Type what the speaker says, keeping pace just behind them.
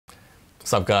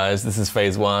What's up guys, this is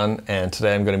PhaseOne and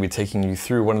today I'm going to be taking you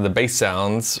through one of the bass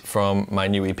sounds from my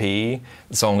new EP. The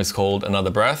song is called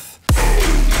Another Breath.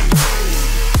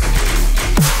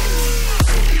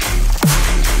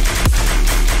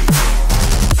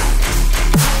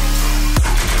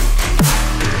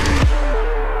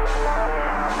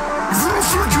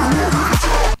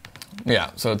 Yeah,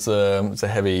 so it's a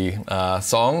heavy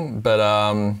song,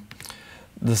 but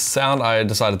the sound I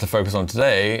decided to focus on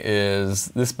today is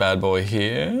this bad boy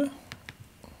here.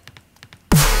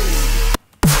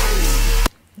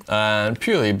 And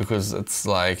purely because it's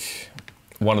like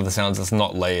one of the sounds that's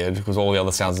not layered, because all the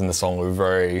other sounds in the song were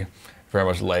very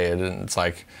much layered, and it's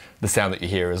like the sound that you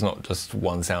hear is not just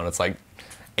one sound, it's like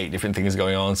 8 different things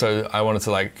going on. So I wanted to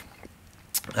like,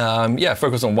 yeah,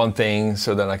 focus on one thing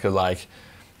so then I could like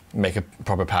make a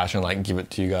proper patch and like give it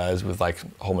to you guys with like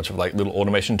a whole bunch of like little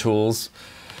automation tools.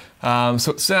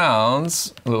 So it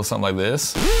sounds a little something like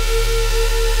this.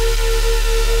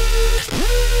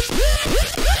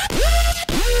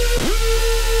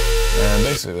 And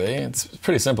basically it's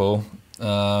pretty simple.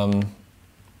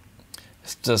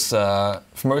 It's just, for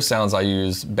most sounds I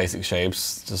use basic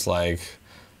shapes, just like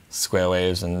square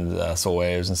waves and saw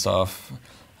waves and stuff.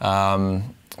 So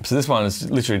this one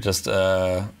is literally just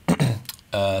a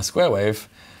square wave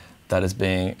that is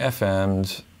being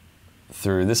FM'd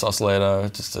through this oscillator,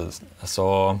 just a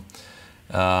saw.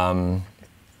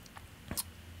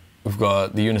 We've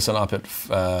got the unison up at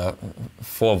 4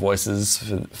 voices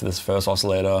for this first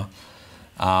oscillator.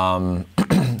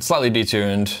 Slightly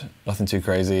detuned, nothing too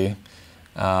crazy.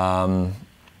 And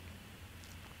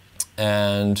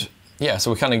yeah,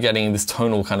 so we're kind of getting this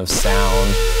tonal kind of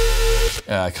sound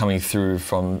coming through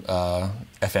from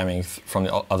FMing from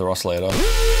the other oscillator.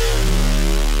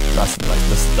 That's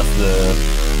the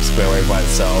square wave by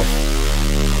itself,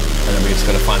 and then we just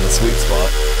got to find the sweet spot,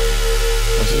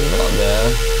 which is about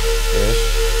there-ish.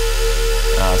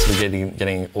 So we're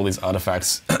getting all these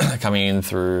artifacts coming in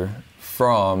through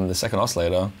from the second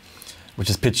oscillator, which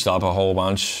is pitched up a whole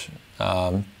bunch,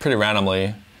 pretty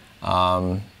randomly.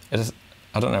 I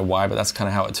don't know why, but that's kind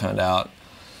of how it turned out.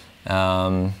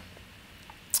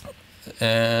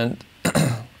 And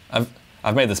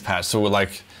I've made this patch, so we're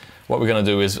like, what we're going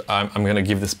to do is I'm going to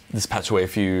give this patch away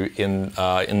for you in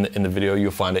the video.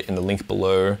 You'll find it in the link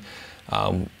below.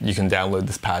 You can download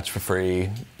this patch for free.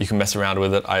 You can mess around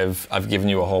with it. I've given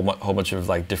you a whole bunch of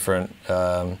like different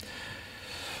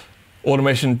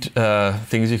automation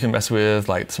things you can mess with,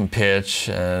 like some pitch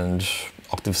and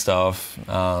octave stuff.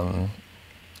 And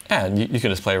you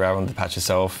can just play around with the patch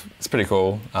yourself. It's pretty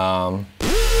cool.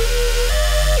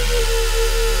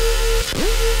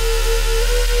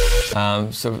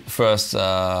 So first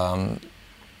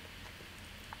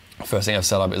thing I've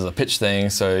set up is a pitch thing.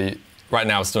 So right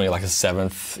now it's doing like a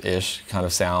 7th-ish kind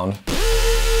of sound,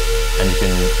 and you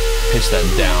can pitch that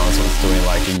down so it's doing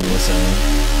like a unison.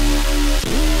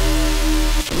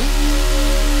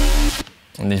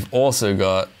 And you've also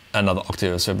got another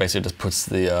octave, so it basically just puts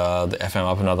the FM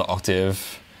up another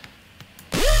octave.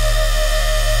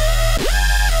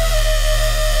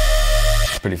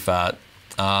 It's pretty fat.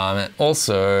 And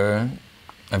also,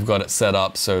 I've got it set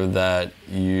up so that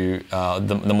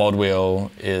the mod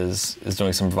wheel is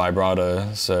doing some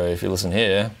vibrato. So if you listen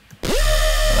here, and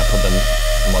I put the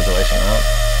modulation up,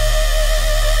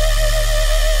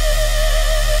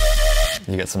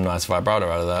 you get some nice vibrato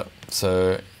out of that.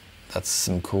 So that's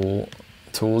some cool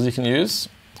tools you can use.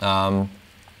 So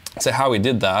how we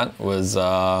did that was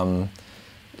all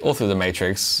through the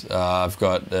matrix. I've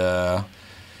got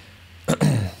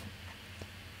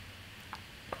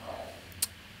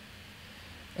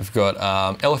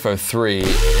LFO3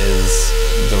 is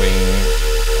doing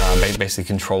basically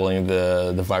controlling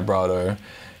the vibrato.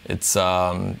 It's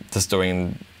just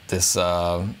doing this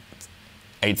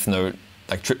 8th note,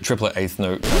 like triplet 8th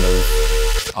note kind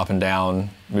of up and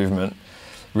down movement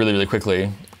really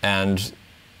quickly, and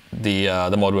the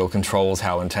mod wheel controls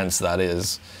how intense that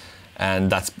is, and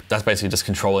that's basically just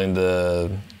controlling the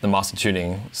master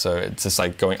tuning. So it's just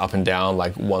like going up and down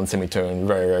like one semitone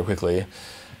very quickly.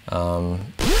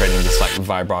 Creating this like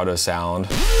vibrato sound.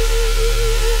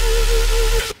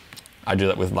 I do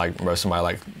that with like most of my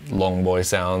like long boy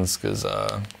sounds because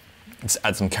it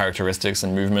adds some characteristics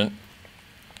and movement.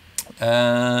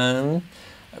 And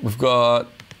we've got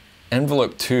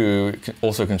envelope 2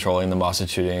 also controlling the master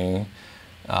tuning.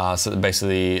 So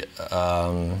basically it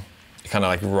kind of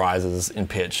like rises in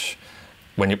pitch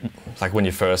when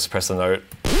you first press the note.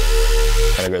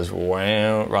 Kind of goes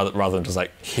wow rather than just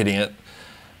like hitting it.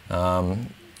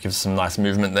 Gives some nice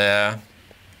movement there.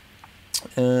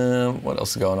 What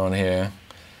else is going on here?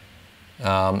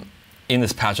 in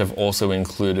this patch, I've also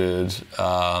included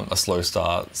a slow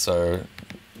start. So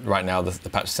right now, the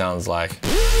patch sounds like,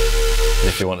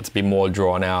 if you want it to be more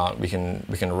drawn out, we can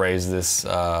raise this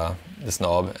this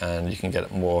knob, and you can get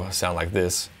it more sound like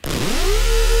this. So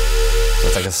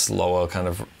it's like a slower kind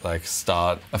of like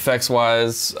start.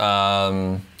 Effects-wise,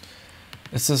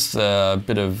 it's just a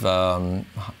bit of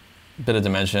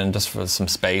dimension, just for some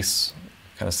space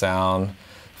kind of sound.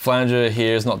 Flanger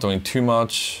here is not doing too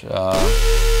much.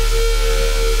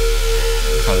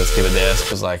 Kind of just keep it there,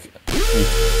 because like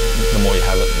the more you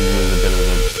have it, you lose a bit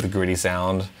of the gritty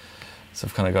sound. So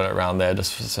I've kind of got it around there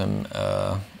just for some.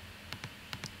 Oh,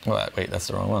 wait, that's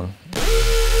the wrong one.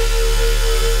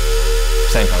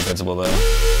 Same kind of principle though.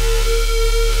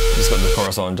 Just got the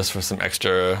chorus on just for some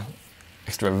extra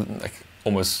like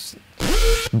almost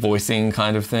voicing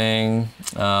kind of thing.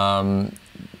 I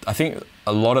think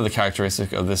a lot of the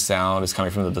characteristic of this sound is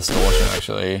coming from the distortion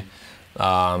actually.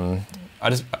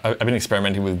 I've been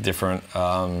experimenting with different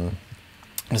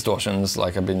distortions.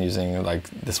 Like I've been using like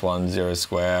this one, Zero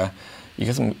Square. You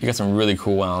get some really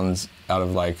cool ones out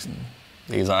of like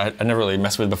these. I never really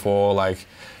messed with before. Like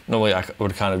normally I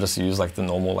would kind of just use like the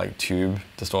normal like tube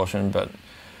distortion, but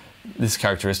this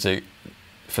characteristic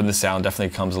for this sound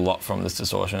definitely comes a lot from this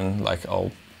distortion. Like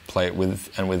I'll play it with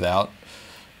and without.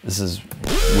 This is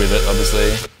with it,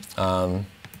 obviously.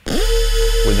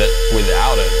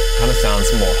 Without it, kind of sounds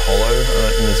more hollow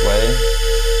in this way.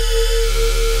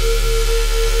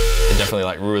 It definitely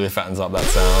like really fattens up that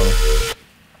sound.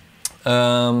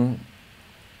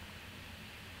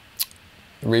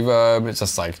 Reverb, it's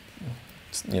just like,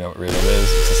 you know what reverb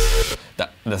is. It's just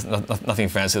that, there's nothing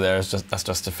fancy there. That's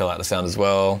just to fill out the sound as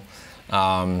well.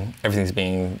 Everything's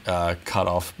being cut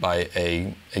off by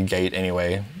a gate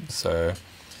anyway, so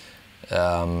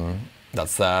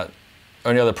that's that.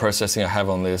 Only other processing I have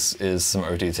on this is some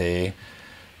OTT,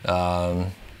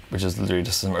 which is literally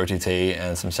just some OTT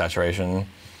and some saturation.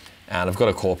 And I've got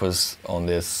a corpus on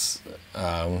this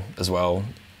as well,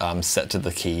 set to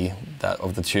the key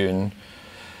of the tune,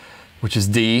 which is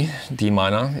D. D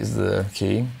minor is the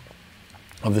key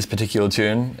of this particular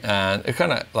tune, and it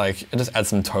kind of like it just adds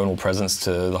some tonal presence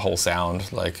to the whole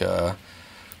sound. Like this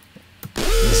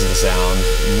is the sound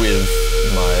with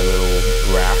my little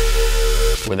rack.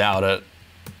 Without it,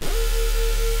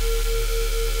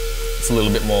 it's a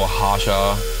little bit more harsher,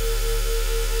 a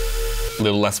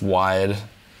little less wide.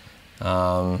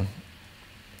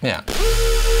 Yeah,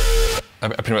 I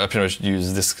pretty much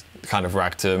use this kind of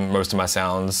rack to most of my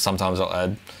sounds. Sometimes I'll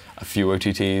add a few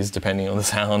OTTs depending on the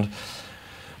sound.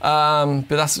 But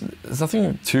there's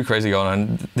nothing too crazy going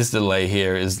on. This delay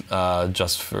here is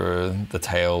just for the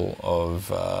tail of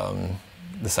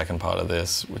the second part of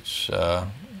this, which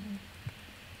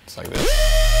it's like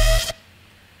this.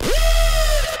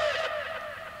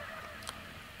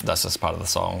 That's just part of the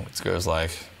song. It goes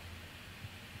like.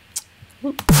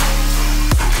 Whoop.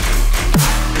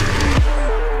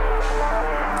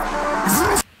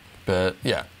 But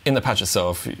yeah, in the patch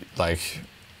itself, like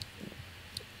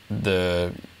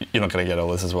you're not gonna get all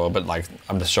this as well, but like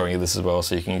I'm just showing you this as well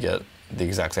so you can get the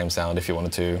exact same sound if you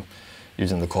wanted to,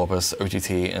 using the corpus,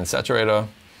 OTT, and saturator.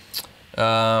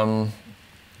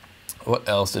 What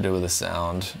else to do with the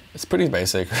sound? It's pretty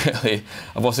basic, really.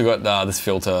 I've also got this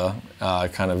filter,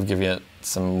 kind of giving it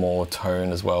some more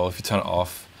tone as well. If you turn it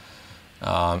off,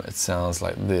 it sounds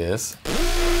like this.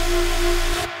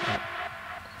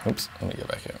 Oops, let me go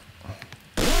back here.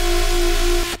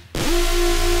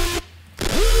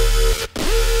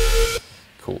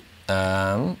 Cool.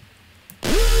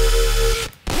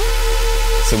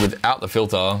 So without the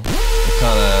filter,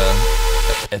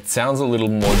 it sounds a little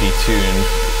more detuned,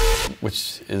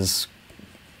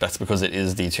 that's because it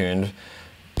is detuned.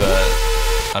 But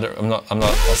I'm not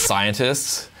a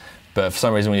scientist, but for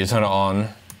some reason when you turn it on,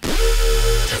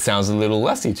 it sounds a little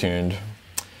less detuned.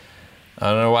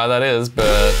 I don't know why that is,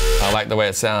 but I like the way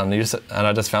it sounds. And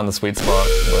I just found the sweet spot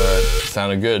where it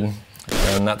sounded good.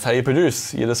 And that's how you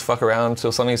produce. You just fuck around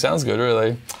till something sounds good, really.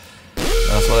 And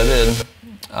that's what I did.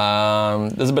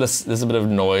 There's a bit of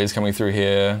noise coming through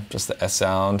here, just the S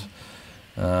sound.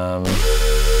 Just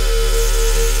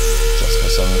for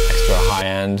some extra high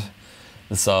end.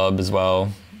 The sub as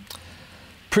well.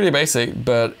 Pretty basic,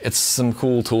 but it's some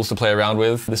cool tools to play around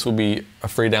with. This will be a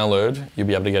free download. You'll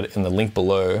be able to get it in the link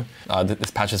below.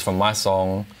 This patch is from my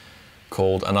song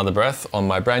called Another Breath on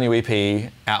my brand new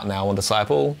EP, out now on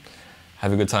Disciple.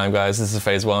 Have a good time, guys. This is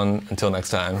PhaseOne. Until next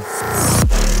time.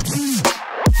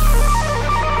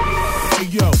 Hey,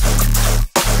 yo.